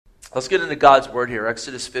Let's get into God's Word here,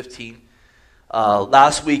 Exodus 15.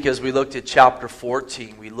 Last week as we looked at chapter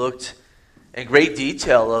 14, we looked in great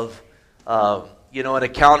detail of, an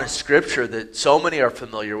account of Scripture that so many are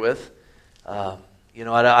familiar with. I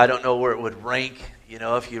don't know where it would rank,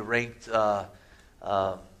 if you ranked,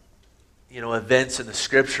 events in the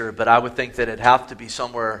Scripture, but I would think that it'd have to be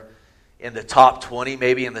somewhere in the top 20,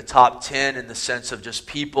 maybe in the top 10 in the sense of just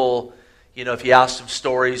people. If you ask some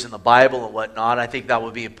stories in the Bible and whatnot, I think that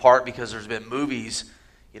would be in part because there's been movies,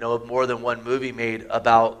 more than one movie made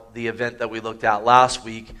about the event that we looked at last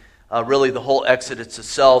week. Really the whole Exodus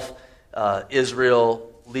itself, Israel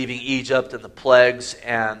leaving Egypt and the plagues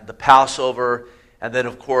and the Passover. And then,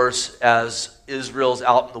 of course, as Israel's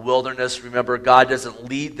out in the wilderness, remember, God doesn't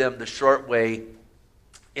lead them the short way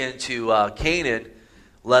into Canaan,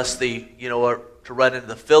 lest they, to run into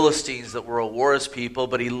the Philistines that were a warless people,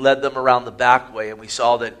 but he led them around the back way, and we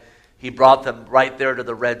saw that he brought them right there to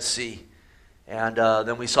the Red Sea. And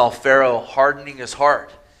then we saw Pharaoh hardening his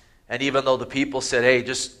heart. And even though the people said, hey,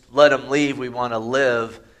 just let him leave, we want to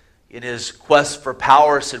live, in his quest for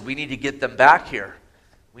power said, we need to get them back here.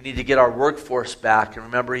 We need to get our workforce back. And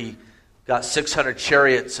remember, he got 600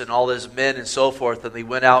 chariots and all his men and so forth, and they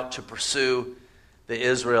went out to pursue the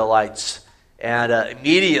Israelites. And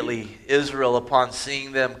immediately, Israel, upon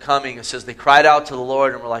seeing them coming, it says they cried out to the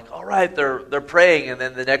Lord and were like, all right, they're praying. And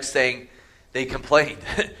then the next thing, they complained.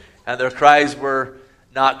 And their cries were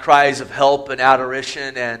not cries of help and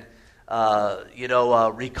adoration and,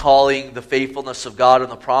 recalling the faithfulness of God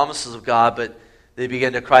and the promises of God, but they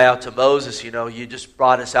began to cry out to Moses, you just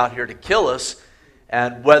brought us out here to kill us.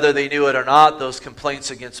 And whether they knew it or not, those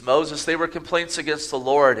complaints against Moses, they were complaints against the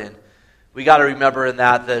Lord. And we got to remember in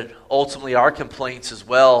that ultimately our complaints as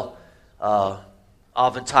well,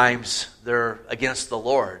 oftentimes they're against the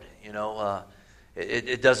Lord.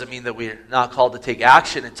 It doesn't mean that we're not called to take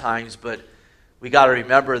action at times, but we got to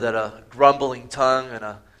remember that a grumbling tongue and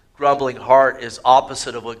a grumbling heart is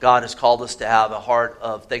opposite of what God has called us to have, a heart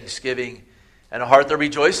of thanksgiving and a heart that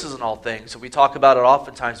rejoices in all things. So we talk about it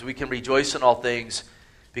oftentimes. We can rejoice in all things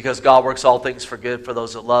because God works all things for good for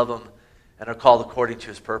those that love Him and are called according to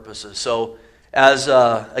His purposes. So as,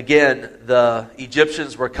 again, the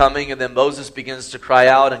Egyptians were coming, and then Moses begins to cry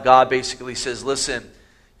out, and God basically says, listen,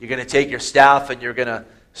 you're going to take your staff and you're going to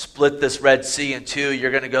split this Red Sea in two.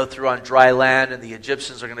 You're going to go through on dry land, and the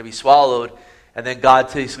Egyptians are going to be swallowed. And then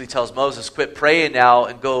God basically tells Moses, quit praying now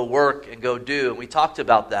and go work and go do. And we talked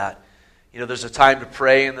about that. There's a time to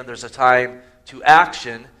pray, and then there's a time to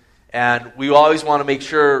action. And we always want to make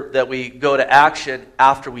sure that we go to action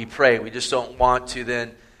after we pray. We just don't want to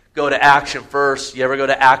then go to action first. You ever go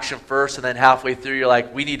to action first, and then halfway through you're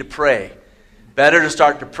like, we need to pray. Better to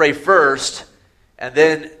start to pray first, and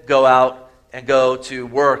then go out and go to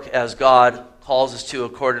work as God calls us to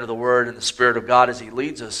according to the Word and the Spirit of God as He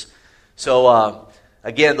leads us. So,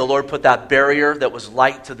 again, the Lord put that barrier that was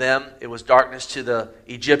light to them. It was darkness to the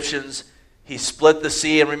Egyptians. He split the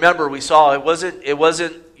sea. And remember, we saw it wasn't,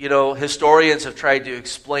 historians have tried to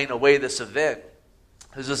explain away this event,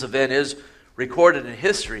 because this event is recorded in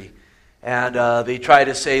history. And they try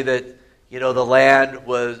to say that, the land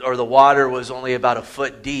was, or the water was only about a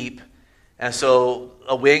foot deep. And so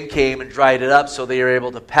a wind came and dried it up, so they were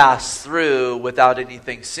able to pass through without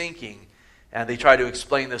anything sinking. And they try to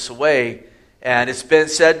explain this away. And it's been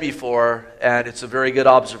said before, and it's a very good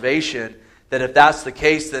observation, that if that's the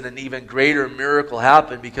case, then an even greater miracle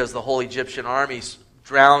happened, because the whole Egyptian army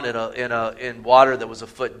drowned in water that was a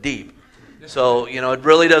foot deep. So, it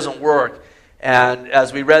really doesn't work. And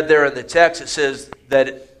as we read there in the text, it says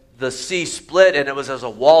that the sea split and it was as a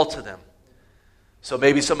wall to them. So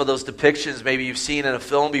maybe some of those depictions, maybe you've seen in a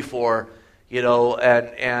film before,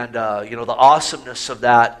 and the awesomeness of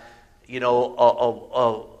that, a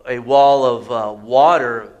wall of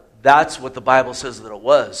water, that's what the Bible says that it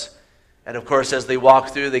was. And of course, as they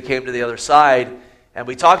walked through, they came to the other side. And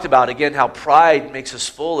we talked about, again, how pride makes us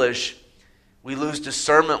foolish. We lose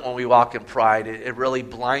discernment when we walk in pride. It really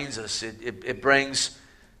blinds us. It brings,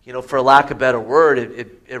 for lack of a better word,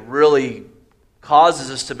 it really causes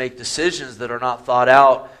us to make decisions that are not thought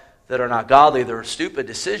out, that are not godly, that are stupid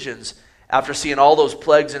decisions. After seeing all those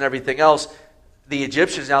plagues and everything else, the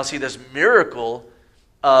Egyptians now see this miracle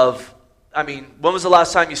of, when was the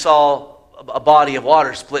last time you saw a body of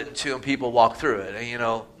water split in two and people walk through it? And,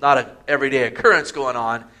 not an everyday occurrence going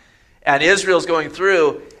on. And Israel's going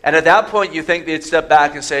through, and at that point you think they'd step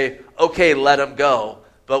back and say, okay, let them go.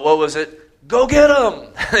 But what was it? Go get them!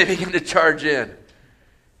 They begin to charge in.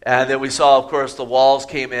 And then we saw, of course, the walls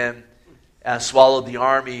came in and swallowed the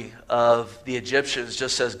army of the Egyptians,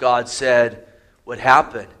 just as God said would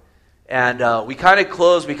happen. And we kind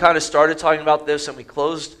of started talking about this, and we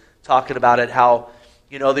closed talking about it, how,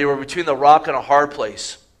 they were between the rock and a hard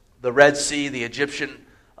place. The Red Sea, the Egyptian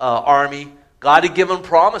army. God had given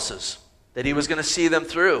promises that he was going to see them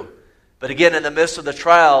through. But again, in the midst of the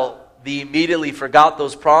trial, they immediately forgot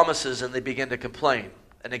those promises and they began to complain.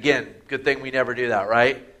 And again, good thing we never do that,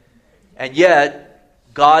 right? And yet,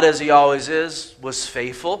 God, as he always is, was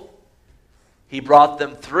faithful. He brought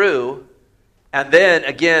them through. And then,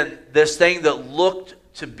 again, this thing that looked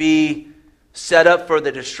to be set up for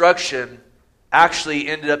the destruction actually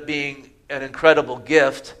ended up being an incredible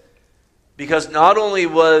gift. Because not only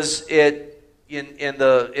was it in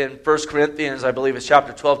 1 Corinthians, I believe it's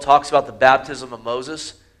chapter 12, talks about the baptism of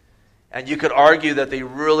Moses. And you could argue that they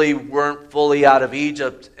really weren't fully out of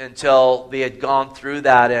Egypt until they had gone through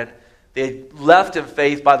that. And they had left in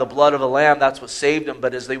faith by the blood of the Lamb. That's what saved them.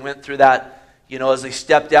 But as they went through that, as they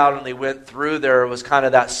stepped out and they went through, there was kind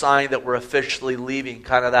of that sign that we're officially leaving,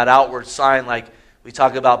 kind of that outward sign, like we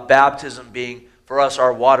talk about baptism being, for us,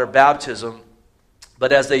 our water baptism.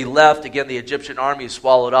 But as they left, again, the Egyptian army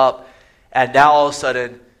swallowed up. And now all of a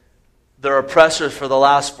sudden, their oppressors for the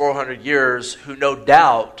last 400 years, who no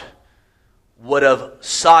doubt would have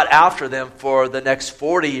sought after them for the next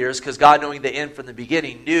 40 years, because God, knowing the end from the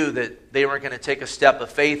beginning, knew that they weren't going to take a step of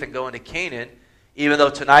faith and go into Canaan. Even though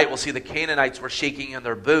tonight we'll see the Canaanites were shaking in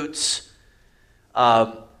their boots,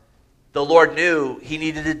 the Lord knew he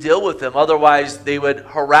needed to deal with them. Otherwise, they would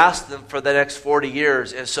harass them for the next 40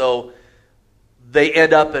 years. And so they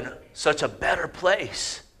end up in such a better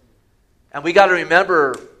place. And we got to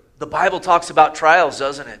remember, the Bible talks about trials,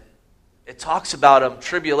 doesn't it? It talks about them,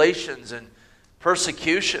 tribulations and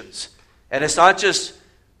persecutions. And it's not just,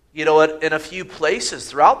 in a few places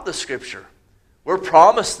throughout the Scripture. We're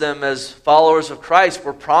promised them as followers of Christ.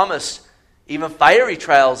 We're promised even fiery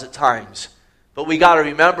trials at times. But we got to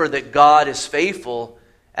remember that God is faithful,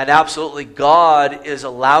 and absolutely God is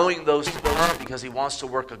allowing those to go on because he wants to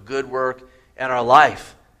work a good work in our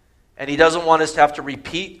life. And he doesn't want us to have to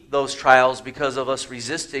repeat those trials because of us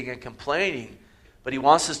resisting and complaining. But he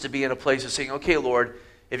wants us to be in a place of saying, okay, Lord,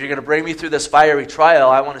 if you're going to bring me through this fiery trial,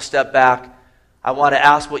 I want to step back. I want to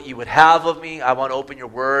ask what you would have of me. I want to open your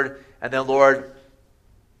word. And then, Lord,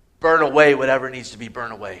 burn away whatever needs to be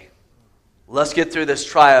burned away. Let's get through this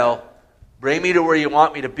trial. Bring me to where you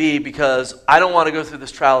want me to be, because I don't want to go through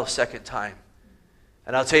this trial a second time.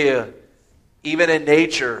 And I'll tell you, even in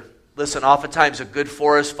nature, listen, oftentimes a good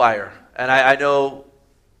forest fire, and I know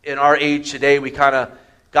in our age today we kind of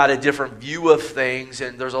got a different view of things,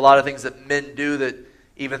 and there's a lot of things that men do that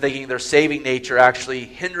even thinking they're saving nature actually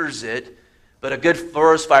hinders it. But a good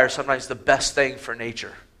forest fire is sometimes the best thing for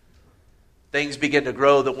nature. Things begin to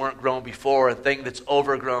grow that weren't grown before, and thing that's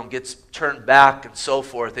overgrown gets turned back and so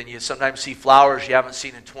forth. And you sometimes see flowers you haven't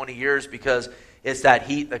seen in 20 years because it's that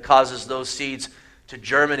heat that causes those seeds to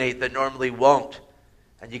germinate that normally won't.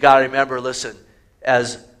 And you got to remember, listen,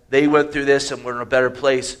 as they went through this and we're in a better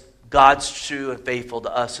place, God's true and faithful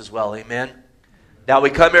to us as well. Amen? Now we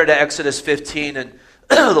come here to Exodus 15, and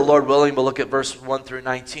the Lord willing, we'll look at verse 1 through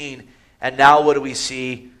 19. And now what do we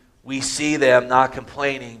see? We see them not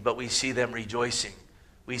complaining, but we see them rejoicing.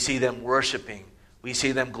 We see them worshiping. We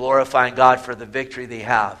see them glorifying God for the victory they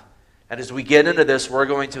have. And as we get into this, we're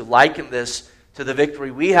going to liken this to the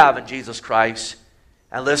victory we have in Jesus Christ.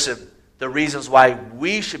 And listen, the reasons why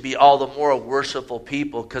we should be all the more a worshipful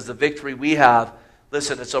people, because the victory we have,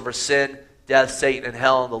 listen, it's over sin, death, Satan, and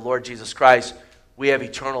hell, and the Lord Jesus Christ. We have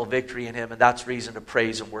eternal victory in him, and that's reason to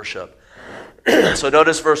praise and worship. So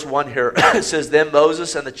notice verse 1 here. It says, Then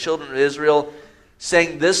Moses and the children of Israel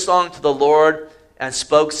sang this song to the Lord and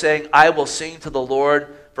spoke, saying, I will sing to the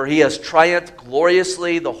Lord, for he has triumphed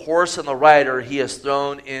gloriously. The horse and the rider he has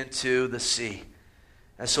thrown into the sea.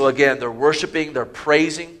 And so again, they're worshiping, they're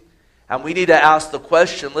praising. And we need to ask the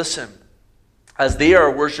question, listen, as they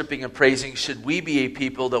are worshiping and praising, should we be a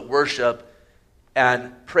people that worship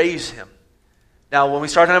and praise him? Now, when we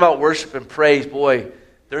start talking about worship and praise, boy,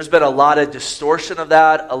 there's been a lot of distortion of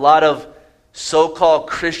that. A lot of so-called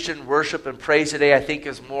Christian worship and praise today, I think,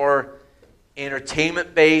 is more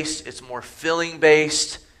entertainment-based. It's more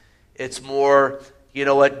feeling-based. It's more,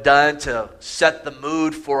 done to set the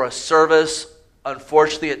mood for a service.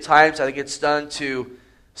 Unfortunately, at times, I think it's done to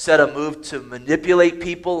set a mood to manipulate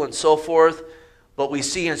people and so forth. But we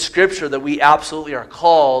see in Scripture that we absolutely are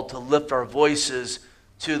called to lift our voices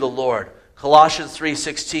to the Lord. Colossians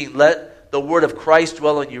 3:16, let the word of Christ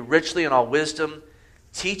dwell in you richly in all wisdom,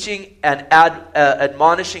 teaching and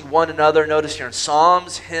admonishing one another. Notice here in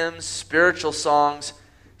psalms, hymns, spiritual songs,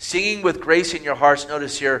 singing with grace in your hearts.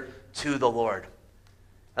 Notice here, to the Lord.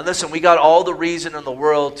 And listen, we got all the reason in the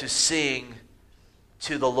world to sing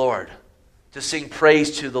to the Lord, to sing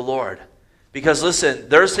praise to the Lord. Because listen,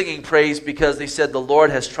 they're singing praise because they said the Lord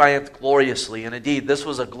has triumphed gloriously. And indeed, this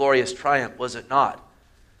was a glorious triumph, was it not?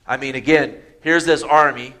 I mean, again, here's this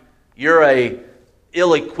army. You're a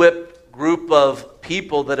ill-equipped group of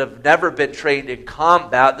people that have never been trained in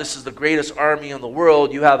combat. This is the greatest army in the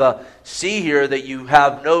world. You have a sea here that you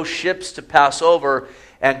have no ships to pass over,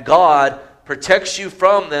 and God protects you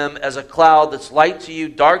from them as a cloud that's light to you,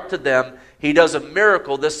 dark to them. He does a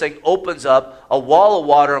miracle. This thing opens up, a wall of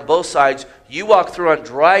water on both sides. You walk through on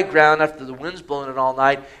dry ground after the wind's blowing it all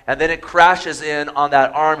night, and then it crashes in on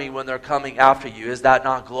that army when they're coming after you. Is that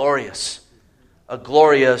not glorious? A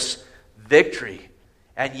glorious victory.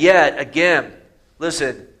 And yet, again,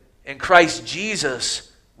 listen, in Christ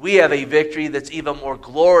Jesus, we have a victory that's even more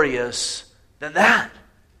glorious than that.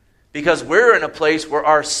 Because we're in a place where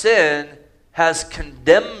our sin has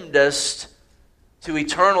condemned us to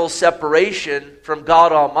eternal separation from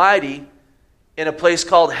God Almighty in a place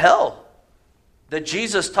called hell that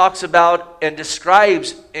Jesus talks about and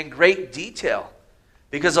describes in great detail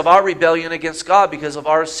because of our rebellion against God, because of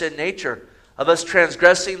our sin nature, of us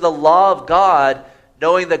transgressing the law of God,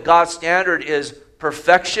 knowing that God's standard is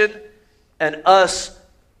perfection, and us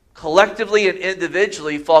collectively and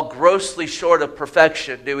individually fall grossly short of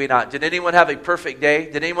perfection, do we not? Did anyone have a perfect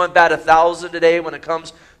day? Did anyone bat 1,000 today when it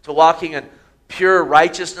comes to walking in pure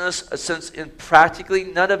righteousness? Since practically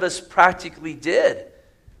none of us practically did.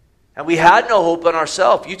 And we had no hope in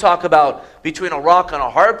ourselves. You talk about between a rock and a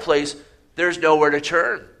hard place, there's nowhere to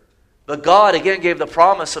turn. But God again gave the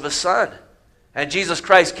promise of a Son. And Jesus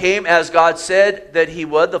Christ came as God said that He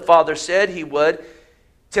would. The Father said He would.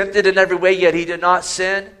 Tempted in every way, yet He did not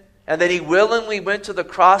sin. And then He willingly went to the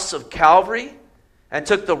cross of Calvary and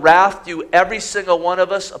took the wrath due every single one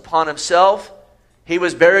of us upon Himself. He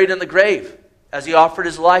was buried in the grave as He offered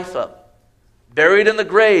His life up. Buried in the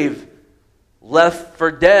grave, left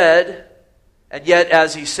for dead. And yet,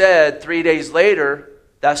 as He said, 3 days later,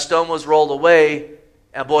 that stone was rolled away.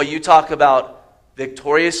 And boy, you talk about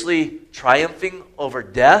victoriously triumphing over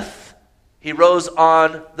death. He rose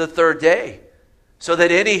on the third day, so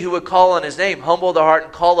that any who would call on His name, humble their heart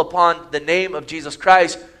and call upon the name of Jesus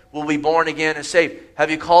Christ, will be born again and saved.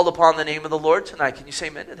 Have you called upon the name of the Lord tonight? Can you say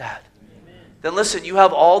amen to that? Amen. Then listen, you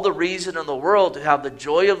have all the reason in the world to have the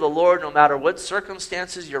joy of the Lord no matter what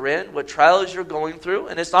circumstances you're in, what trials you're going through.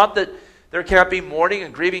 And it's not that there can't be mourning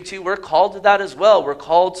and grieving too. We're called to that as well. We're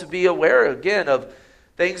called to be aware again of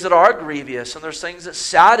things that are grievous, and there's things that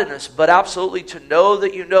sadden us, but absolutely to know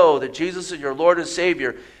that Jesus is your Lord and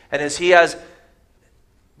Savior, and as He has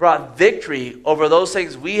brought victory over those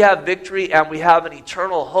things, we have victory and we have an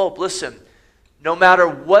eternal hope. Listen, no matter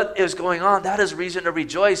what is going on, that is reason to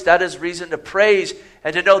rejoice, that is reason to praise,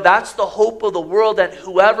 and to know that's the hope of the world, and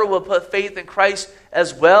whoever will put faith in Christ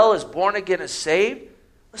as well as born again is saved.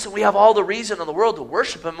 Listen, we have all the reason in the world to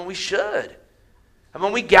worship Him, and we should. And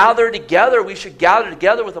when we gather together, we should gather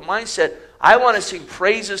together with a mindset, I want to sing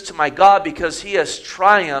praises to my God because He has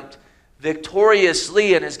triumphed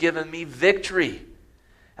victoriously and has given me victory.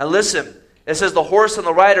 And listen, it says the horse and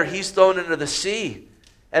the rider, He's thrown into the sea.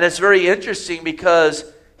 And it's very interesting because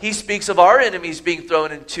He speaks of our enemies being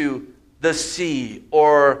thrown into the sea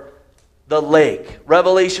or the lake.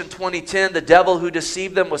 Revelation 20:10, the devil who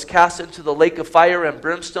deceived them was cast into the lake of fire and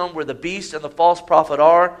brimstone where the beast and the false prophet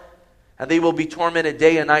are. And they will be tormented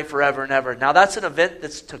day and night forever and ever. Now that's an event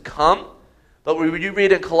that's to come. But when you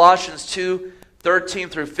read in Colossians 2:13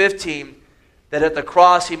 through 15, that at the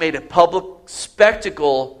cross He made a public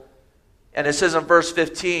spectacle. And it says in verse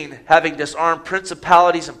 15, having disarmed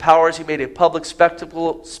principalities and powers, He made a public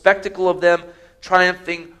spectacle of them,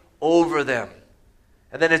 triumphing over them.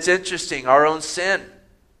 And then it's interesting, our own sin.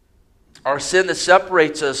 Our sin that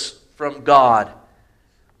separates us from God.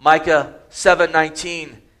 Micah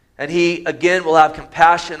 7:19, and He again will have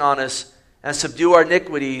compassion on us and subdue our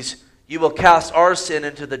iniquities. You will cast our sin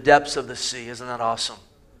into the depths of the sea. Isn't that awesome?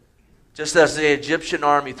 Just as the Egyptian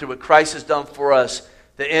army, through what Christ has done for us,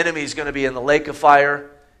 the enemy is going to be in the lake of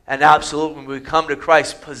fire. And absolutely, when we come to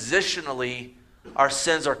Christ, positionally, our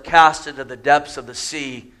sins are cast into the depths of the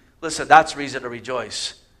sea. Listen, that's reason to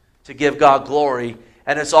rejoice, to give God glory.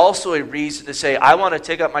 And it's also a reason to say, I want to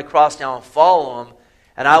take up my cross now and follow Him.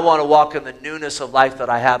 And I want to walk in the newness of life that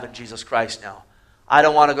I have in Jesus Christ now. I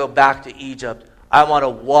don't want to go back to Egypt. I want to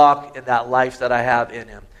walk in that life that I have in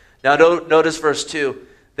Him. Now notice verse 2.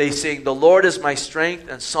 They sing, the Lord is my strength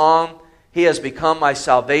and song. He has become my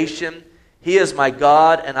salvation. He is my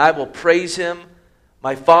God, and I will praise Him.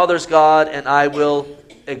 My Father's God, and I will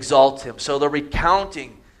exalt Him. So they're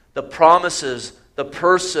recounting the promises, the the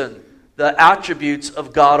person, the attributes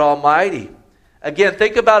of God Almighty. Again,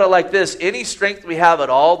 think about it like this. Any strength we have at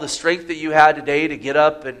all, the strength that you had today to get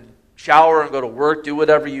up and shower and go to work, do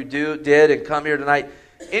whatever you did and come here tonight,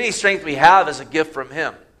 any strength we have is a gift from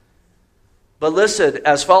Him. But listen,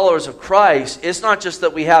 as followers of Christ, it's not just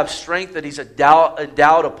that we have strength that He's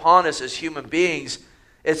endowed upon us as human beings.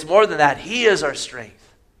 It's more than that. He is our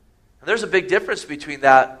strength. And there's a big difference between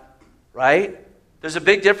that, right? There's a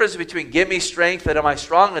big difference between give me strength and am I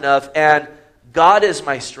strong enough and God is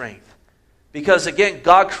my strength. Because again,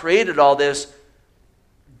 God created all this.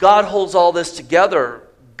 God holds all this together.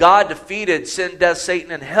 God defeated sin, death,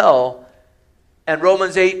 Satan, and hell. And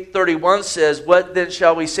Romans 8:31 says, what then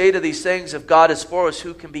shall we say to these things? If God is for us,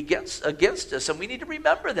 who can be against us? And we need to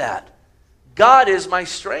remember that. God is my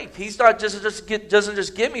strength. He's not doesn't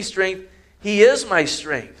just give me strength. He is my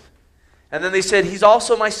strength. And then they said, He's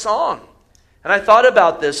also my song. And I thought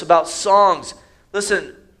about this, about songs.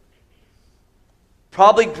 Listen,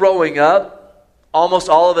 probably growing up, almost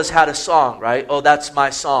all of us had a song, right? Oh, that's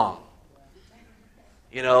my song.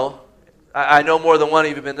 You know, I know more than one of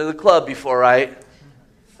you have been to the club before, right?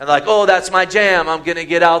 And like, oh, that's my jam. I'm going to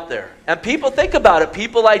get out there. And people think about it.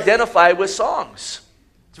 People identify with songs.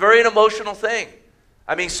 It's very an emotional thing.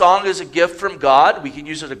 I mean, song is a gift from God. We can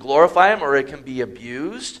use it to glorify Him or it can be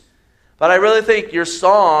abused. But I really think your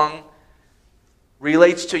song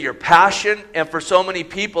relates to your passion. And for so many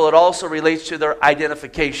people, it also relates to their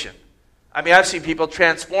identification. I mean, I've seen people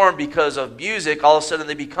transform because of music. All of a sudden,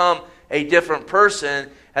 they become a different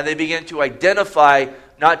person, and they begin to identify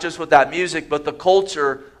not just with that music, but the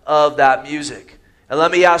culture of that music. And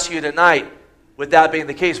let me ask you tonight, with that being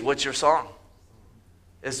the case, what's your song?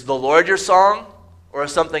 Is the Lord your song, or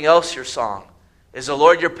is something else your song? Is the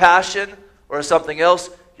Lord your passion, or is something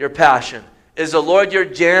else your passion? Is the Lord your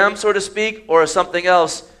jam, so to speak, or is something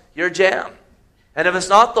else your jam? And if it's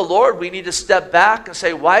not the Lord, we need to step back and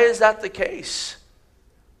say, why is that the case?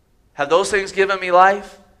 Have those things given me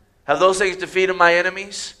life? Have those things defeated my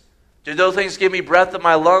enemies? Do those things give me breath in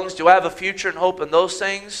my lungs? Do I have a future and hope in those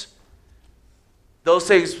things? Those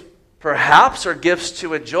things perhaps are gifts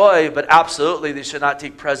to enjoy, but absolutely they should not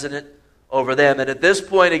take precedent over them. And at this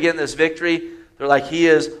point, again, this victory, they're like, He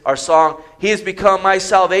is our song. He has become my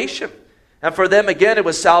salvation. And for them, again, it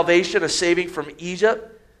was salvation, a saving from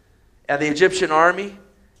Egypt and the Egyptian army.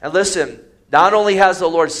 And listen, not only has the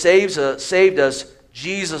Lord saved us,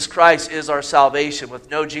 Jesus Christ is our salvation. With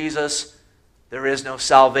no Jesus, there is no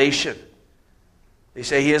salvation. They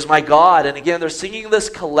say, He is my God. And again, they're singing this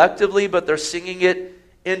collectively, but they're singing it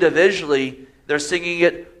individually. They're singing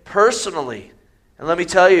it personally. And let me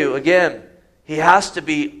tell you, again, He has to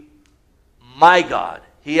be my God.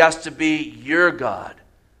 He has to be your God.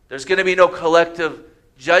 There's going to be no collective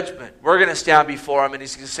judgment. We're going to stand before Him and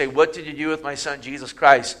He's going to say, what did you do with my Son, Jesus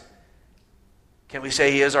Christ? Can we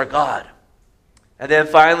say He is our God? And then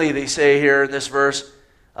finally they say here in this verse,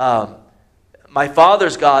 my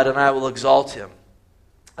Father's God and I will exalt Him.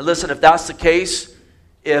 And listen, if that's the case,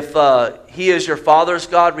 if He is your Father's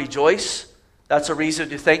God, rejoice. That's a reason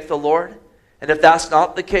to thank the Lord. And if that's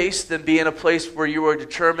not the case, then be in a place where you are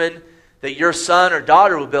determined that your son or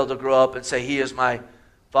daughter will be able to grow up and say, He is my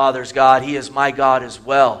Father's God. He is my God as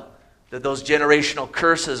well. That those generational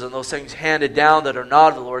curses and those things handed down that are not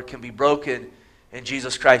of the Lord can be broken in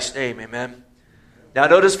Jesus Christ's name. Amen. Now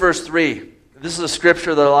notice verse 3. This is a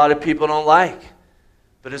scripture that a lot of people don't like.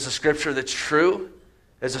 But it's a scripture that's true.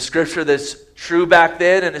 It's a scripture that's true back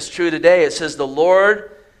then and it's true today. It says, the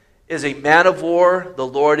Lord is a man of war. The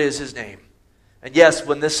Lord is His name. And yes,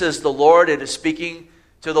 when this is the Lord, it is speaking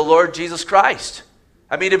to the Lord Jesus Christ.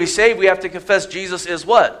 I mean, to be saved, we have to confess Jesus is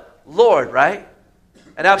what? Lord, right?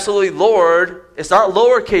 And absolutely Lord, it's not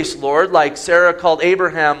lowercase Lord like Sarah called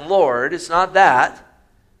Abraham Lord. It's not that.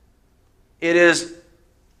 It is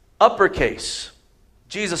uppercase.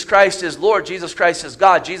 Jesus Christ is Lord. Jesus Christ is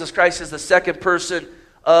God. Jesus Christ is the second person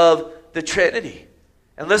of the Trinity.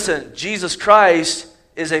 And listen, Jesus Christ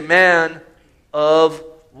is a man of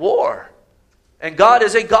war. And God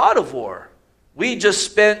is a God of war. We just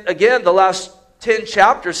spent, again, the last 10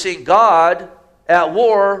 chapters seeing God at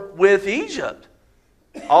war with Egypt.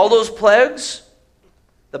 All those plagues,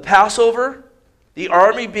 the Passover, the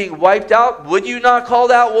army being wiped out. Would you not call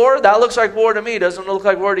that war? That looks like war to me. Doesn't it look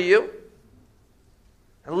like war to you?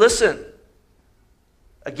 And listen,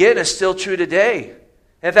 again, it's still true today.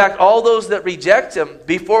 In fact, all those that reject Him,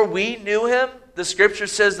 before we knew Him, the Scripture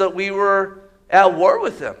says that we were at war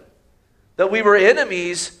with Him. That we were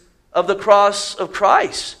enemies of the cross of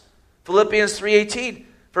Christ. Philippians 3:18,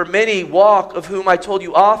 for many walk, of whom I told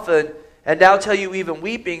you often, and now tell you even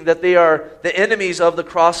weeping that they are the enemies of the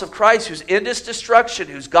cross of Christ, whose end is destruction,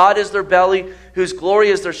 whose God is their belly, whose glory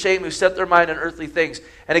is their shame, who set their mind on earthly things.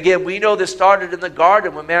 And again, we know this started in the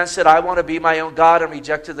garden when man said, I want to be my own God, and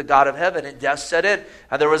rejected the God of heaven, and death set in,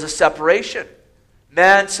 and there was a separation.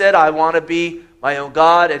 Man said, I want to be my own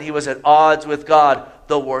God, and he was at odds with God.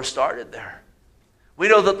 The war started there. We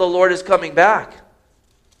know that the Lord is coming back.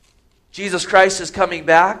 Jesus Christ is coming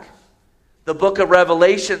back. The book of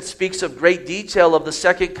Revelation speaks of great detail of the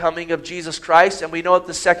second coming of Jesus Christ. And we know at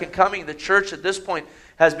the second coming, the church at this point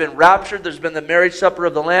has been raptured. There's been the marriage supper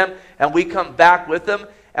of the Lamb, and we come back with him.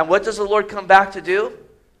 And what does the Lord come back to do?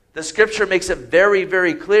 The scripture makes it very,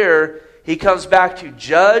 very clear. He comes back to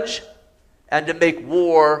judge and to make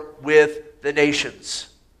war with the nations.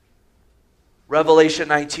 Revelation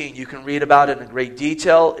 19, you can read about it in great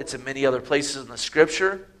detail. It's in many other places in the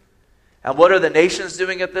scripture. And what are the nations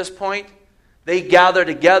doing at this point? They gather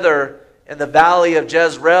together in the valley of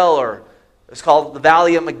Jezreel, or it's called the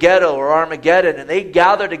valley of Megiddo or Armageddon, and they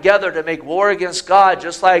gather together to make war against God,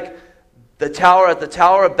 just like the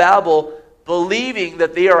Tower of Babel, believing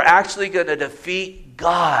that they are actually going to defeat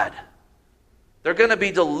God. They're going to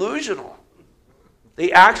be delusional.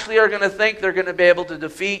 They actually are going to think they're going to be able to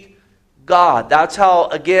defeat God. That's how,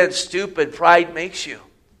 again, stupid pride makes you.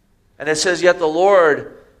 And it says, yet the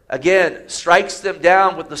Lord, again, strikes them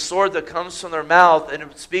down with the sword that comes from their mouth, and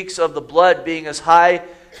it speaks of the blood being as high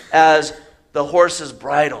as the horse's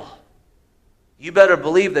bridle. You better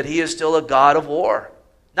believe that he is still a God of war.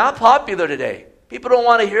 Not popular today. People don't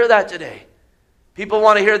want to hear that today. People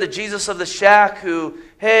want to hear the Jesus of the shack who,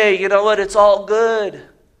 hey, you know what, it's all good.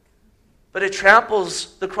 But it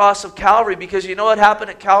tramples the cross of Calvary, because you know what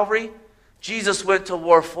happened at Calvary? Jesus went to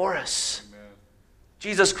war for us. Amen.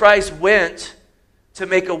 Jesus Christ went to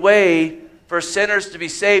make a way for sinners to be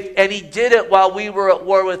saved, and he did it while we were at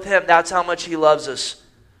war with him. That's how much he loves us.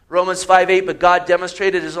 Romans 5:8, but God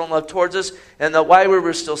demonstrated his own love towards us, and that while we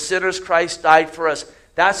were still sinners, Christ died for us.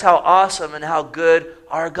 That's how awesome and how good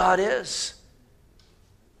our God is.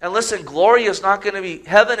 And listen, heaven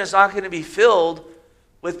is not going to be filled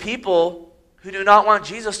with people who do not want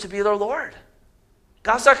Jesus to be their Lord.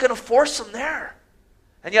 God's not going to force them there.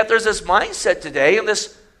 And yet there's this mindset today, and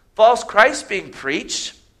this false Christ being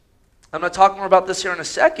preached. I'm going to talk more about this here in a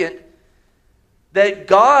second. That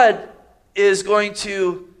God is going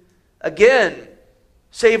to, again,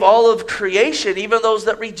 save all of creation, even those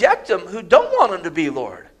that reject him, who don't want him to be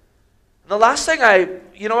Lord. And the last thing I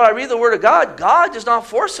read the word of God, God does not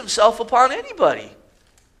force himself upon anybody.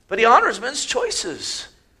 But he honors men's choices.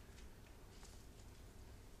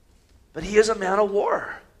 But he is a man of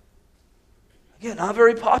war. Again, not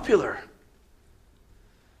very popular.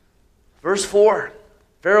 Verse 4,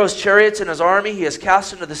 Pharaoh's chariots and his army he has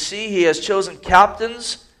cast into the sea. He has chosen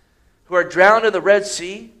captains who are drowned in the Red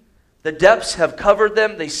Sea. The depths have covered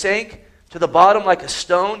them. They sank to the bottom like a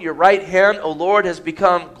stone. Your right hand, O Lord, has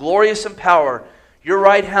become glorious in power. Your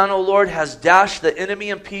right hand, O Lord, has dashed the enemy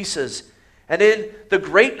in pieces. And in the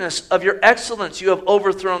greatness of your excellence, you have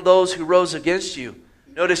overthrown those who rose against you.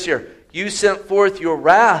 Notice here, you sent forth your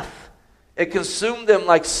wrath. It consumed them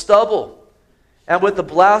like stubble. And with the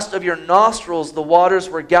blast of your nostrils, the waters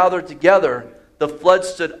were gathered together. The flood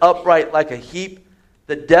stood upright like a heap.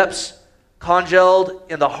 The depths congealed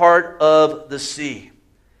in the heart of the sea.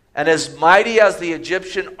 And as mighty as the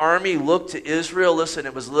Egyptian army looked to Israel, listen,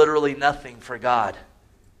 it was literally nothing for God.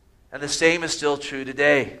 And the same is still true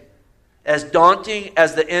today. As daunting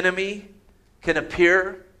as the enemy can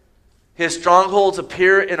appear, his strongholds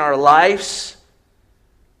appear in our lives,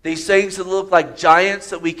 these things that look like giants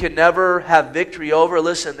that we can never have victory over,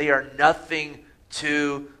 listen, they are nothing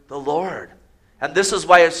to the Lord. And this is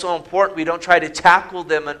why it's so important we don't try to tackle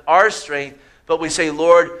them in our strength, but we say,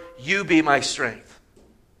 Lord, you be my strength.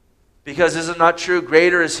 Because is it not true?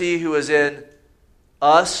 Greater is he who is in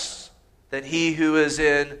us than he who is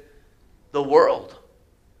in the world.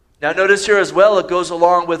 Now notice here as well, it goes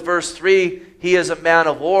along with verse 3, he is a man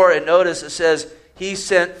of war. And notice it says, they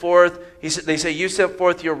say, you sent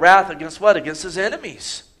forth your wrath against what? Against his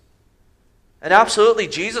enemies. And absolutely,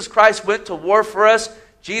 Jesus Christ went to war for us.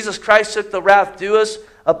 Jesus Christ took the wrath due us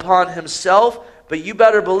upon himself. But you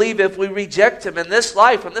better believe if we reject him in this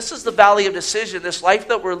life, and this is the valley of decision, this life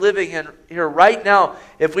that we're living in here right now,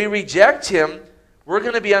 if we reject him, we're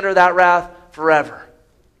going to be under that wrath forever.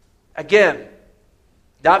 Again,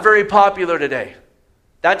 not very popular today.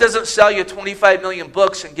 That doesn't sell you 25 million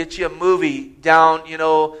books and get you a movie down,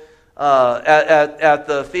 at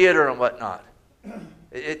the theater and whatnot.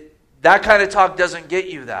 That kind of talk doesn't get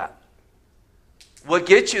you that. What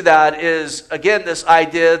gets you that is, again, this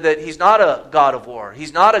idea that he's not a God of war.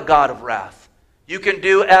 He's not a God of wrath. You can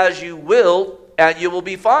do as you will, and you will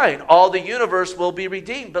be fine. All the universe will be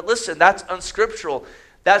redeemed. But listen, that's unscriptural.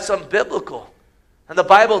 That's unbiblical. And the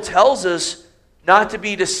Bible tells us not to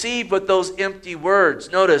be deceived with those empty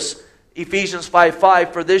words. Notice Ephesians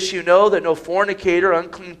 5:5, for this you know that no fornicator,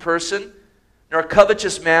 unclean person, nor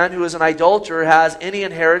covetous man who is an idolater has any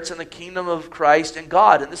inheritance in the kingdom of Christ and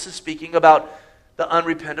God. And this is speaking about the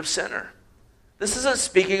unrepentant sinner. This isn't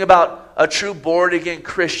speaking about a true born-again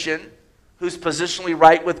Christian who's positionally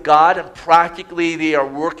right with God and practically they are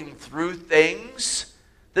working through things.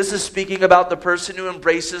 This is speaking about the person who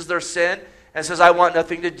embraces their sin and says, I want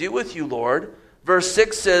nothing to do with you, Lord. Verse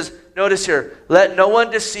 6 says, notice here, let no one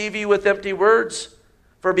deceive you with empty words.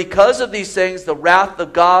 For because of these things, the wrath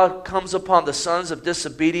of God comes upon the sons of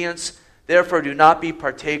disobedience. Therefore, do not be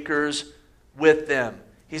partakers with them.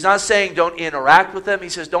 He's not saying don't interact with them. He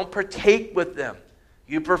says don't partake with them.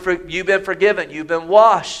 You've been forgiven. You've been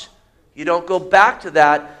washed. You don't go back to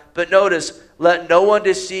that. But notice, let no one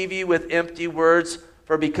deceive you with empty words.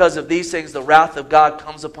 For because of these things, the wrath of God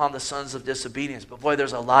comes upon the sons of disobedience. But boy,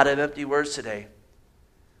 there's a lot of empty words today.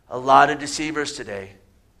 A lot of deceivers today.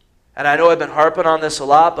 And I know I've been harping on this a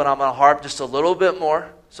lot, but I'm going to harp just a little bit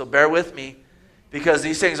more. So bear with me. Because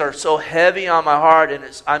these things are so heavy on my heart. And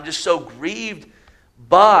I'm just so grieved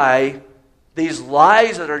by these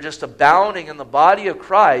lies that are just abounding in the body of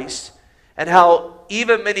Christ. And how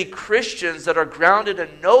even many Christians that are grounded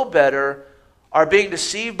and know better are being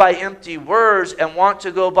deceived by empty words and want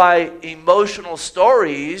to go by emotional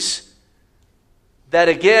stories that,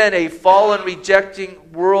 again, a fallen,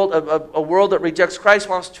 rejecting world, a world that rejects Christ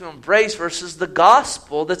wants to embrace versus the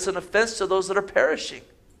gospel that's an offense to those that are perishing.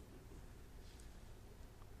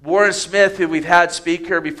 Warren Smith, who we've had speak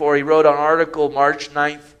here before, he wrote an article March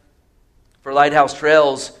 9th for Lighthouse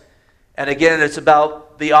Trails. And again, it's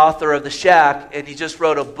about the author of The Shack, and he just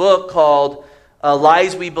wrote a book called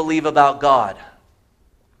Lies We Believe About God.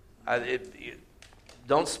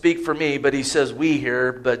 Don't speak for me, but he says we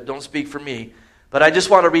here, but don't speak for me. But I just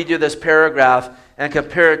want to read you this paragraph and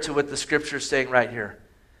compare it to what the Scripture is saying right here.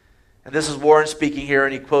 And this is Warren speaking here,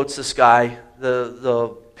 and he quotes this guy,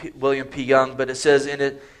 the William P. Young. But it says,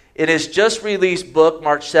 in his just released book,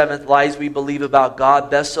 March 7th, Lies We Believe About God,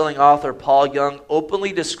 best-selling author Paul Young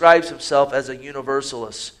openly describes himself as a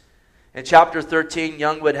universalist. In chapter 13,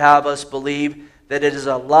 Young would have us believe that it is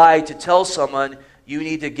a lie to tell someone you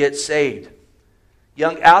need to get saved.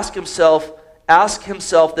 Young asked himself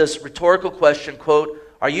this rhetorical question, quote,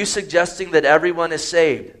 are you suggesting that everyone is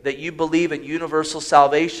saved, that you believe in universal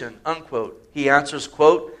salvation, unquote? He answers,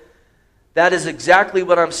 quote, that is exactly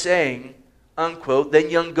what I'm saying, unquote. Then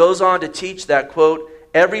Young goes on to teach that, quote,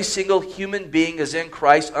 every single human being is in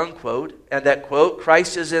Christ, unquote, and that, quote,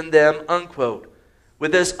 Christ is in them, unquote.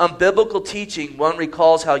 With this unbiblical teaching, one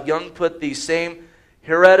recalls how Young put these same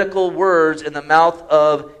heretical words in the mouth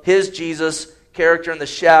of his Jesus character in The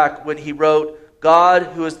Shack when he wrote, God,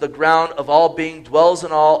 who is the ground of all being, dwells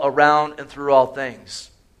in all, around, and through all things.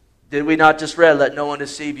 Did we not just read, let no one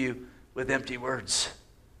deceive you with empty words?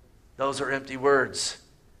 Those are empty words.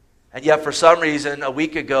 And yet for some reason, a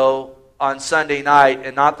week ago on Sunday night,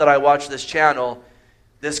 and not that I watch this channel,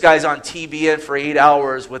 this guy's on TBN for 8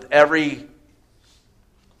 hours with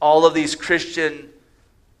all of these Christian,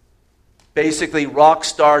 basically rock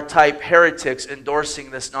star type heretics endorsing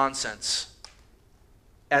this nonsense.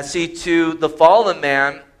 And see, to the fallen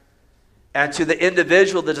man and to the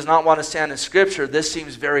individual that does not want to stand in Scripture, this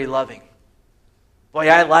seems very loving. Boy,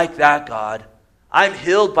 I like that God. I'm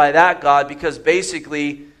healed by that God because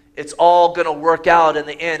basically it's all going to work out in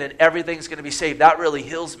the end and everything's going to be saved. That really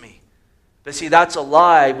heals me. But see, that's a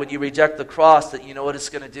lie when you reject the cross, that you know what it's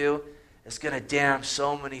going to do? It's going to damn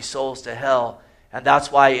so many souls to hell. And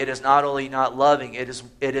that's why it is not only not loving, it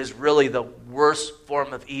is really the worst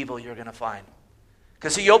form of evil you're going to find.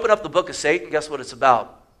 Because see, you open up the book of Satan, guess what it's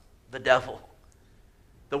about? The devil.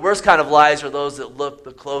 The worst kind of lies are those that look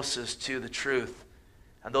the closest to the truth.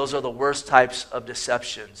 And those are the worst types of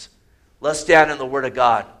deceptions. Let's stand in the Word of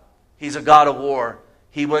God. He's a God of war.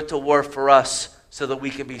 He went to war for us so that we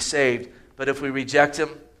can be saved. But if we reject Him,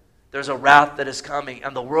 there's a wrath that is coming.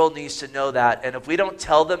 And the world needs to know that. And if we don't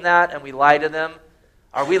tell them that and we lie to them,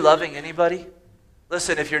 are we loving anybody?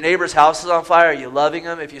 Listen, if your neighbor's house is on fire, are you loving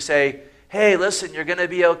them? If you say, hey, listen, you're going to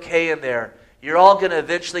be okay in there. You're all going to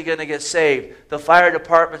eventually going to get saved. The fire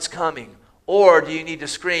department's coming. Or do you need to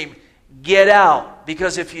scream, get out?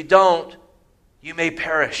 Because if you don't, you may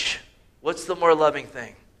perish. What's the more loving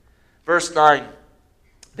thing? Verse 9,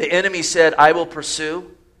 the enemy said, I will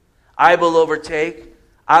pursue, I will overtake,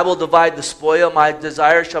 I will divide the spoil. My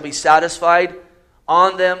desire shall be satisfied.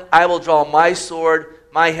 On them I will draw my sword.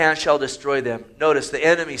 My hand shall destroy them. Notice the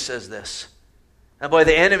enemy says this. And boy,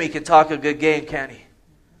 the enemy can talk a good game, can't he?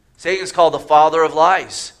 Satan's called the father of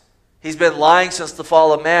lies. He's been lying since the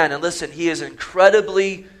fall of man. And listen, he is an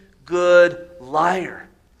incredibly good liar.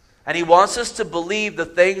 And he wants us to believe the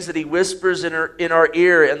things that he whispers in our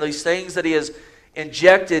ear, and these things that he has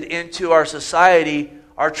injected into our society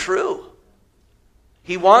are true.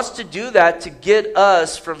 He wants to do that to get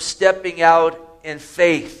us from stepping out in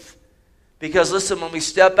faith. Because listen, when we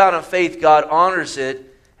step out in faith, God honors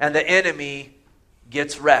it, and the enemy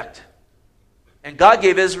gets wrecked. And God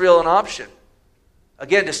gave Israel an option.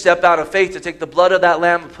 Again, to step out of faith, to take the blood of that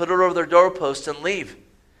lamb and put it over their doorpost and leave.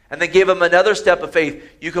 And they gave them another step of faith.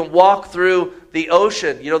 You can walk through the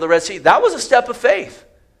ocean, the Red Sea. That was a step of faith.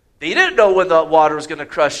 They didn't know when the water was going to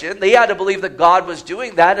crush in. They had to believe that God was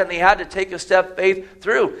doing that, and they had to take a step of faith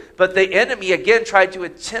through. But the enemy, again, tried to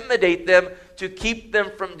intimidate them, to keep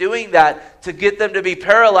them from doing that, to get them to be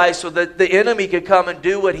paralyzed so that the enemy could come and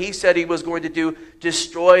do what he said he was going to do,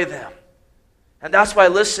 destroy them. And that's why,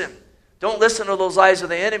 listen, don't listen to those lies of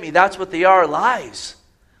the enemy. That's what they are, lies.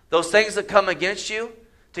 Those things that come against you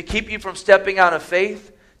to keep you from stepping out of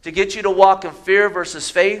faith, to get you to walk in fear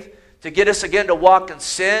versus faith, to get us again to walk in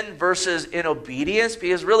sin versus in obedience.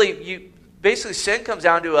 Because really, basically sin comes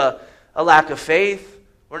down to a lack of faith.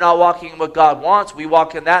 We're not walking in what God wants. We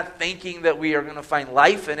walk in that thinking that we are going to find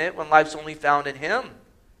life in it when life's only found in Him.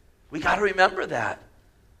 We got to remember that.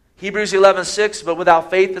 Hebrews 11:6, but without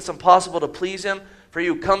faith it's impossible to please Him. For he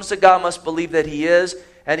who comes to God must believe that He is,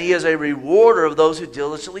 and He is a rewarder of those who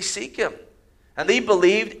diligently seek Him. And they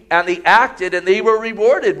believed, and they acted, and they were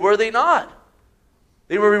rewarded, were they not?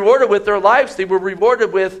 They were rewarded with their lives. They were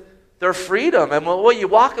rewarded with their freedom. And when you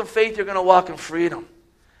walk in faith, you're going to walk in freedom.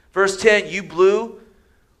 Verse 10, you blew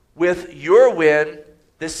with your wind,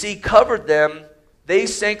 the sea covered them, they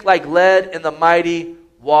sank like lead in the mighty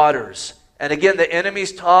waters. And again, the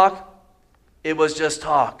enemy's talk, it was just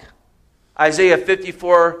talk. Isaiah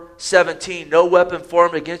 54:17, no weapon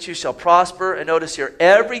formed against you shall prosper. And notice here,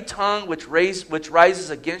 every tongue which rises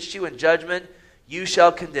against you in judgment, you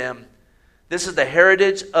shall condemn. This is the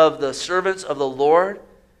heritage of the servants of the Lord,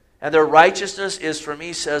 and their righteousness is for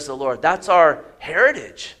me, says the Lord. That's our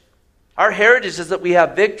heritage. Our heritage is that we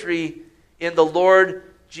have victory in the Lord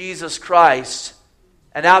Jesus Christ.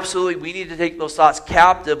 And absolutely, we need to take those thoughts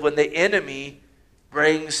captive when the enemy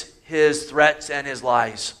brings his threats and his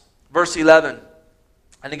lies. Verse 11.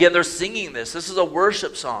 And again, they're singing this. This is a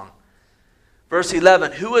worship song. Verse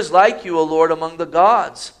 11. Who is like you, O Lord, among the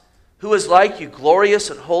gods? Who is like you, glorious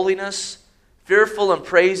in holiness, fearful in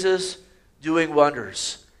praises, doing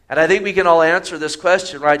wonders? And I think we can all answer this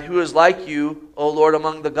question, right? Who is like you, O Lord,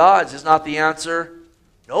 among the gods? Is not the answer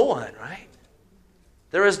no one, right?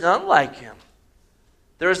 There is none like Him.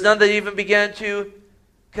 There is none that even began to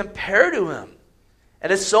compare to Him.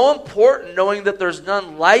 And it's so important knowing that there's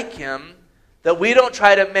none like Him that we don't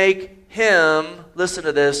try to make Him, listen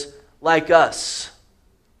to this, like us.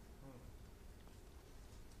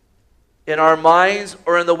 In our minds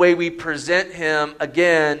or in the way we present Him,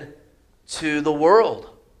 again, to the world.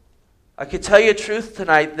 I can tell you a truth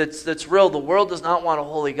tonight that's real. The world does not want a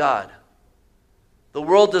holy God. The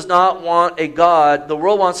world does not want a God. The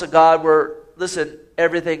world wants a God where, listen,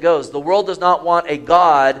 everything goes. The world does not want a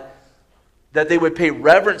God that they would pay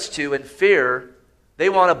reverence to and fear. They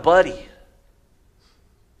want a buddy.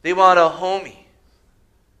 They want a homie.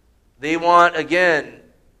 They want, again,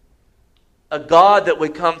 a God that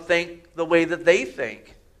would come think the way that they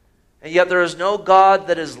think. And yet there is no God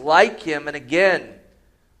that is like Him. And again,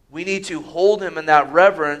 we need to hold Him in that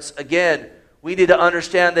reverence. Again, we need to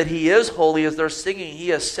understand that He is holy. As they're singing,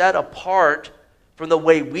 He is set apart from the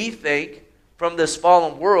way we think, from this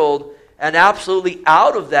fallen world. And absolutely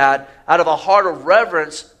out of that, out of a heart of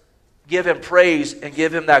reverence, give Him praise and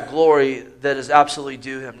give Him that glory that is absolutely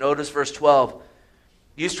due Him. Notice verse 12.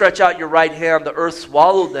 You stretch out your right hand, the earth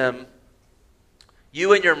swallowed them.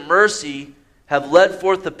 You in your mercy have led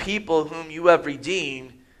forth the people whom you have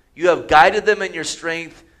redeemed. You have guided them in your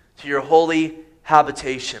strength to your holy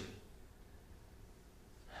habitation.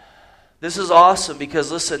 This is awesome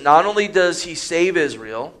because, listen, not only does He save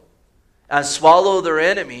Israel and swallow their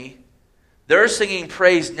enemy, they're singing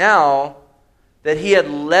praise now that He had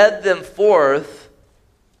led them forth.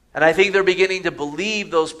 And I think they're beginning to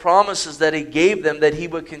believe those promises that He gave them, that He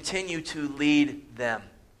would continue to lead them.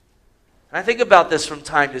 And I think about this from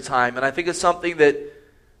time to time, and I think it's something that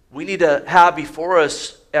we need to have before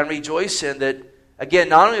us and rejoice in, that, again,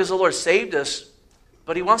 not only has the Lord saved us,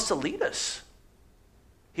 but He wants to lead us.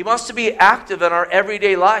 He wants to be active in our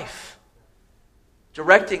everyday life,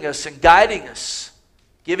 directing us and guiding us,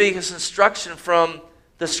 giving us instruction from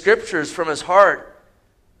the Scriptures, from His heart,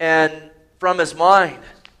 and from His mind.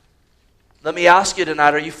 Let me ask you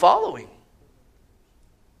tonight, are you following?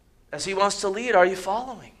 As He wants to lead, are you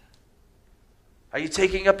following? Are you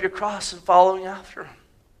taking up your cross and following after Him?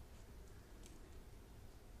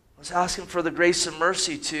 Let's ask Him for the grace and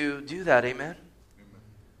mercy to do that. Amen?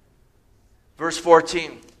 Verse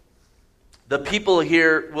 14. The people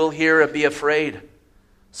here will hear and be afraid.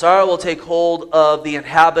 Sorrow will take hold of the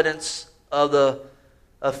inhabitants of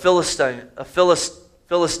Philistia.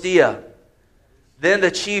 Then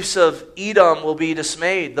the chiefs of Edom will be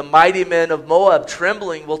dismayed. The mighty men of Moab,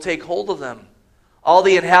 trembling, will take hold of them. All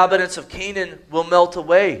the inhabitants of Canaan will melt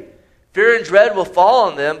away. Fear and dread will fall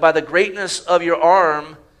on them. By the greatness of your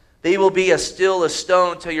arm, they will be as still as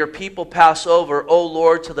stone till your people pass over. O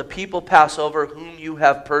Lord, till the people pass over whom you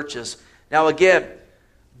have purchased. Now again,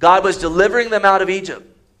 God was delivering them out of Egypt.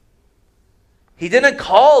 He didn't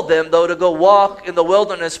call them, though, to go walk in the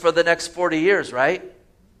wilderness for the next 40 years, right?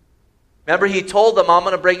 Remember, He told them, I'm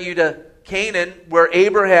going to bring you to Canaan, where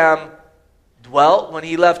Abraham dwelt when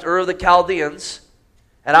he left Ur of the Chaldeans.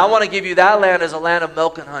 And I want to give you that land as a land of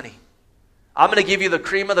milk and honey. I'm going to give you the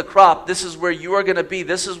cream of the crop. This is where you are going to be.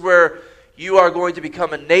 This is where you are going to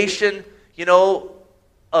become a nation,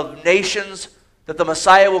 of nations, that the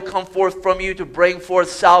Messiah will come forth from you to bring forth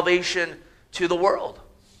salvation to the world.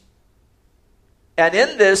 And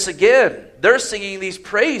in this, again, they're singing these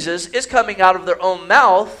praises. It's coming out of their own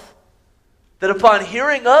mouth. That upon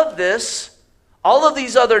hearing of this, all of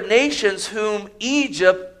these other nations whom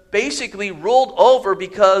Egypt basically ruled over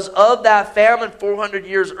because of that famine 400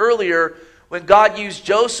 years earlier, when God used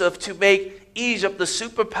Joseph to make Egypt the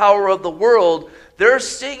superpower of the world, they're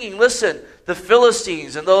singing, listen, the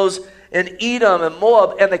Philistines and those in Edom and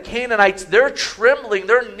Moab and the Canaanites, they're trembling.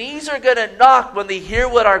 Their knees are going to knock when they hear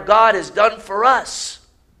what our God has done for us.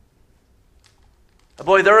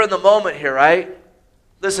 Boy, they're in the moment here, right?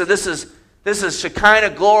 Listen, this is Shekinah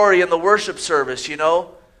glory in the worship service,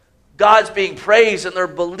 God's being praised and they're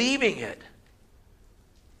believing it.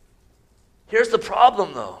 Here's the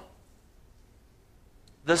problem, though.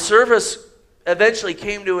 The service eventually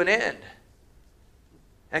came to an end.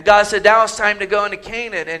 And God said, now it's time to go into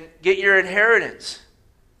Canaan and get your inheritance.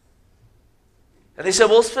 And they said,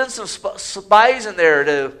 we'll send some spies in there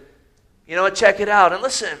to, check it out. And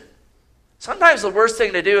listen, sometimes the worst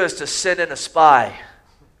thing to do is to send in a spy.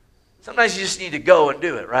 Sometimes you just need to go and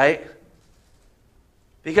do it, right?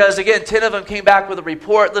 Because again, 10 of them came back with a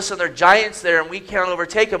report. Listen, there are giants there and we can't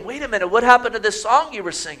overtake them. Wait a minute, what happened to this song you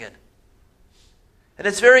were singing? And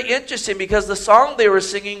it's very interesting because the song they were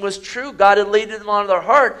singing was true. God had laid it on their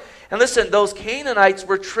heart. And listen, those Canaanites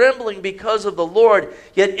were trembling because of the Lord.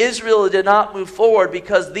 Yet Israel did not move forward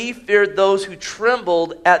because they feared those who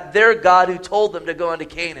trembled at their God who told them to go into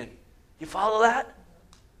Canaan. You follow that?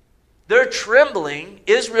 They're trembling.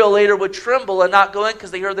 Israel later would tremble and not go in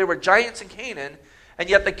because they heard there were giants in Canaan. And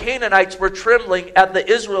yet the Canaanites were trembling at the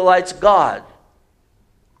Israelites' God.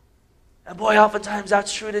 And boy, oftentimes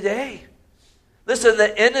that's true today. Listen,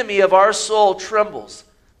 the enemy of our soul trembles.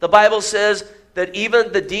 The Bible says that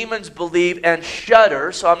even the demons believe and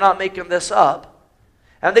shudder, so I'm not making this up.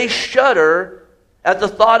 And they shudder at the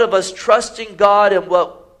thought of us trusting God and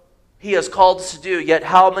what He has called us to do. Yet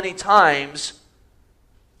how many times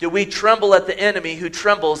do we tremble at the enemy who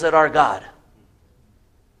trembles at our God?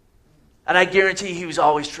 And I guarantee he was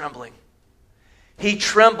always trembling. He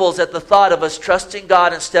trembles at the thought of us trusting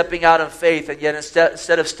God and stepping out in faith. And yet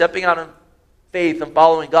instead of stepping out in faith and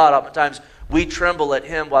following God, oftentimes we tremble at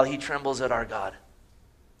Him while He trembles at our God.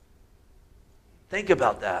 Think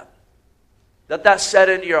about that. Let that set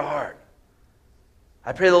into your heart.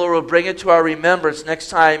 I pray the Lord will bring it to our remembrance next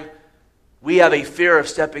time we have a fear of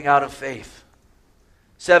stepping out in faith.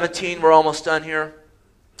 17, we're almost done here.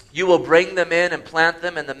 You will bring them in and plant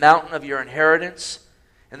them in the mountain of your inheritance,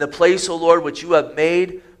 in the place, O Lord, which you have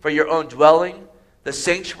made for your own dwelling, the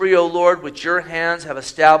sanctuary, O Lord, which your hands have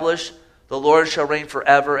established. The Lord shall reign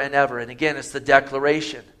forever and ever. And again, it's the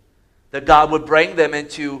declaration that God would bring them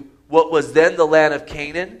into what was then the land of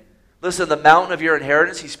Canaan. Listen, the mountain of your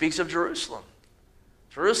inheritance, He speaks of Jerusalem.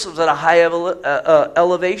 Jerusalem's at a high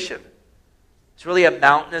elevation. It's really a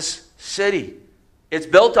mountainous city. It's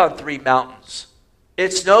built on 3 mountains.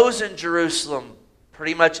 It snows in Jerusalem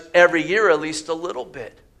pretty much every year, at least a little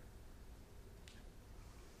bit.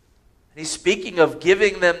 And He's speaking of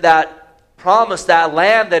giving them that promise, that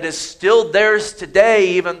land that is still theirs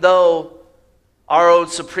today, even though our own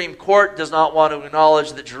Supreme Court does not want to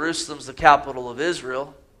acknowledge that Jerusalem's the capital of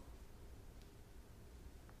Israel.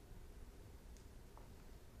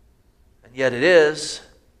 And yet it is.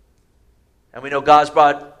 And we know God's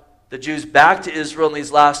brought the Jews back to Israel in these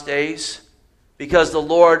last days because the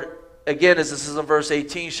Lord, again, as this is in verse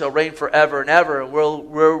 18, shall reign forever and ever. And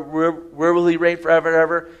where will he reign forever and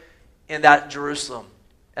ever? In that Jerusalem.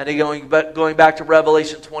 And going back to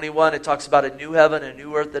Revelation 21, it talks about a new heaven and a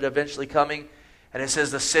new earth that eventually coming. And it says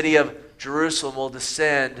the city of Jerusalem will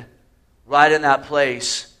descend right in that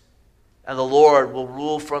place. And the Lord will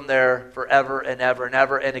rule from there forever and ever and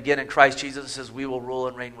ever. And again in Christ Jesus it says we will rule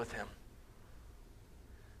and reign with him.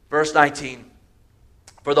 Verse 19.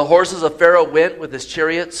 For the horses of Pharaoh went with his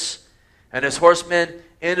chariots and his horsemen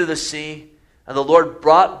into the sea. And the Lord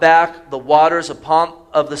brought back the waters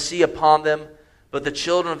of the sea upon them. But the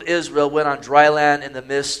children of Israel went on dry land in the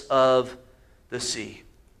midst of the sea.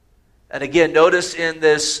 And again, notice in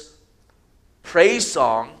this praise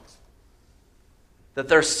song that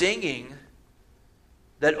they're singing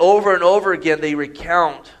that over and over again they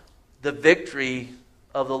recount the victory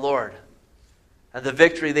of the Lord and the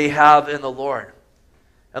victory they have in the Lord.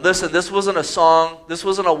 And listen, this wasn't a song, this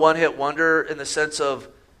wasn't a one-hit wonder in the sense of,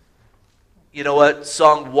 you know what,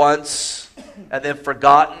 sung once and then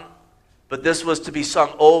forgotten. But this was to be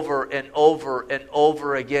sung over and over and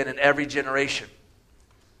over again in every generation.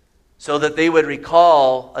 So that they would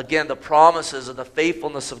recall, again, the promises of the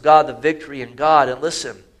faithfulness of God, the victory in God. And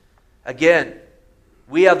listen, again,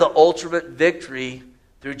 we have the ultimate victory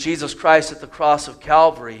through Jesus Christ at the cross of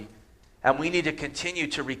Calvary. And we need to continue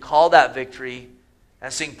to recall that victory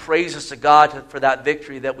and sing praises to God for that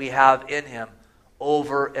victory that we have in him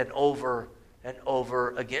over and over and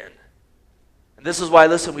over again. And this is why,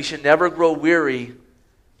 listen, we should never grow weary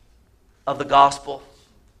of the gospel.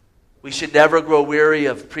 We should never grow weary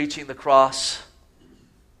of preaching the cross.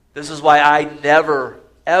 This is why I never,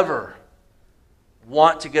 ever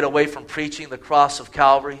want to get away from preaching the cross of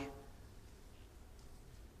Calvary.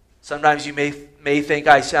 Sometimes you may think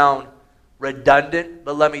I sound redundant,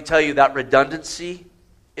 but let me tell you that redundancy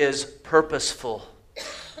is purposeful.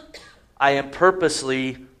 I am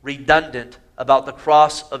purposely redundant about the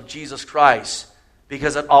cross of Jesus Christ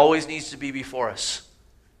because it always needs to be before us.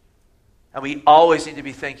 And we always need to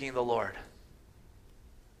be thanking the Lord.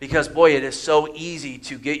 Because, boy, it is so easy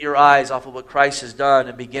to get your eyes off of what Christ has done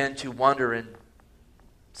and begin to wander in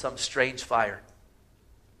some strange fire.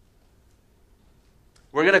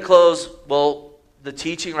 We're going to close, the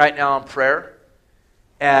teaching right now on prayer.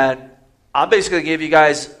 And I'm basically going to give you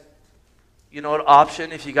guys, an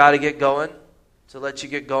option if you got to get going, to let you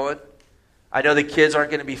get going. I know the kids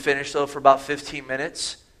aren't going to be finished, though, for about 15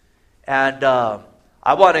 minutes. And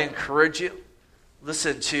I want to encourage you,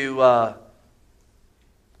 listen, to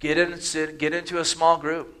get into a small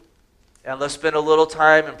group. And let's spend a little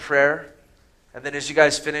time in prayer. And then as you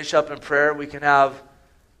guys finish up in prayer, we can have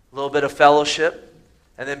a little bit of fellowship.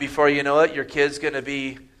 And then before you know it, your kid's going to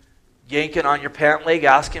be yanking on your pant leg,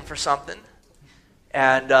 asking for something.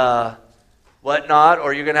 And whatnot,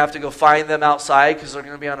 or you're going to have to go find them outside because they're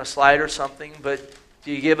going to be on a slide or something. But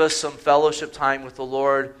do you give us some fellowship time with the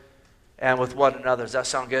Lord and with one another? Does that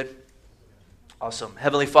sound good? Awesome.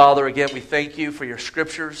 Heavenly Father, again, we thank you for your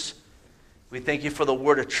scriptures. We thank you for the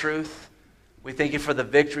word of truth. We thank you for the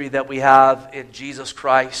victory that we have in Jesus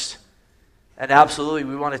Christ. And absolutely,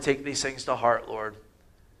 we want to take these things to heart, Lord.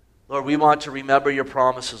 Lord, we want to remember your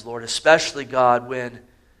promises, Lord, especially, God, when,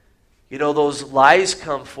 those lies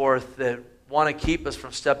come forth that want to keep us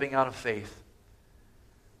from stepping out of faith.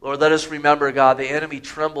 Lord, let us remember, God, the enemy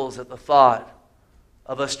trembles at the thought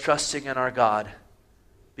of us trusting in our God,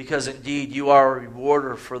 because indeed you are a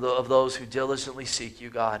rewarder of those who diligently seek you,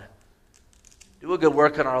 God. Do a good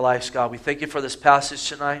work in our lives, God. We thank you for this passage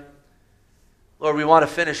tonight. Lord, we want to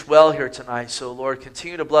finish well here tonight, so Lord,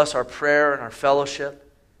 continue to bless our prayer and our fellowship.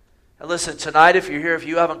 And listen, tonight, if you're here, if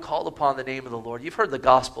you haven't called upon the name of the Lord, you've heard the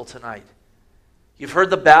gospel tonight. You've heard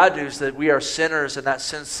the bad news that we are sinners and that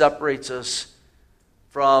sin separates us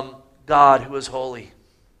from God who is holy.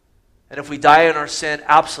 And if we die in our sin,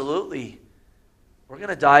 absolutely, we're going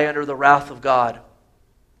to die under the wrath of God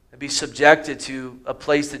and be subjected to a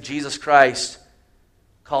place that Jesus Christ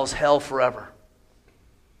calls hell forever.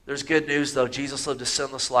 There's good news, though. Jesus lived a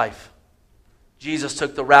sinless life. Jesus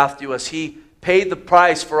took the wrath due us. He paid the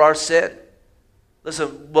price for our sin. Listen,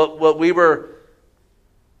 what we were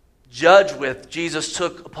judged with, Jesus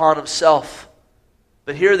took upon himself.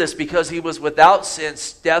 But hear this, because he was without sin,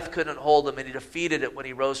 death couldn't hold him, and he defeated it when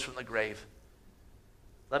he rose from the grave.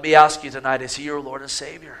 Let me ask you tonight, is he your Lord and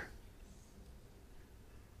Savior?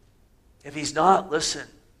 If he's not, listen,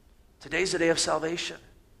 today's the day of salvation.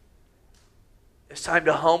 It's time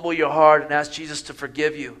to humble your heart and ask Jesus to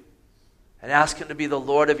forgive you and ask Him to be the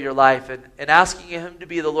Lord of your life. And asking Him to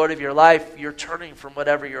be the Lord of your life, you're turning from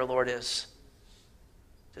whatever your Lord is.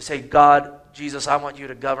 To say, God, Jesus, I want you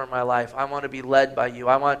to govern my life. I want to be led by you.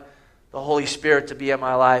 I want the Holy Spirit to be in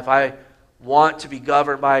my life. I want to be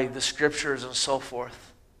governed by the Scriptures and so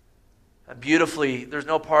forth. And beautifully, there's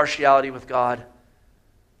no partiality with God.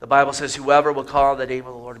 The Bible says, whoever will call on the name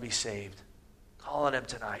of the Lord will be saved. Call on Him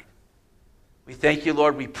tonight. We thank you,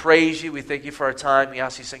 Lord. We praise you. We thank you for our time. We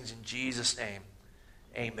ask these things in Jesus' name.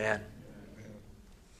 Amen.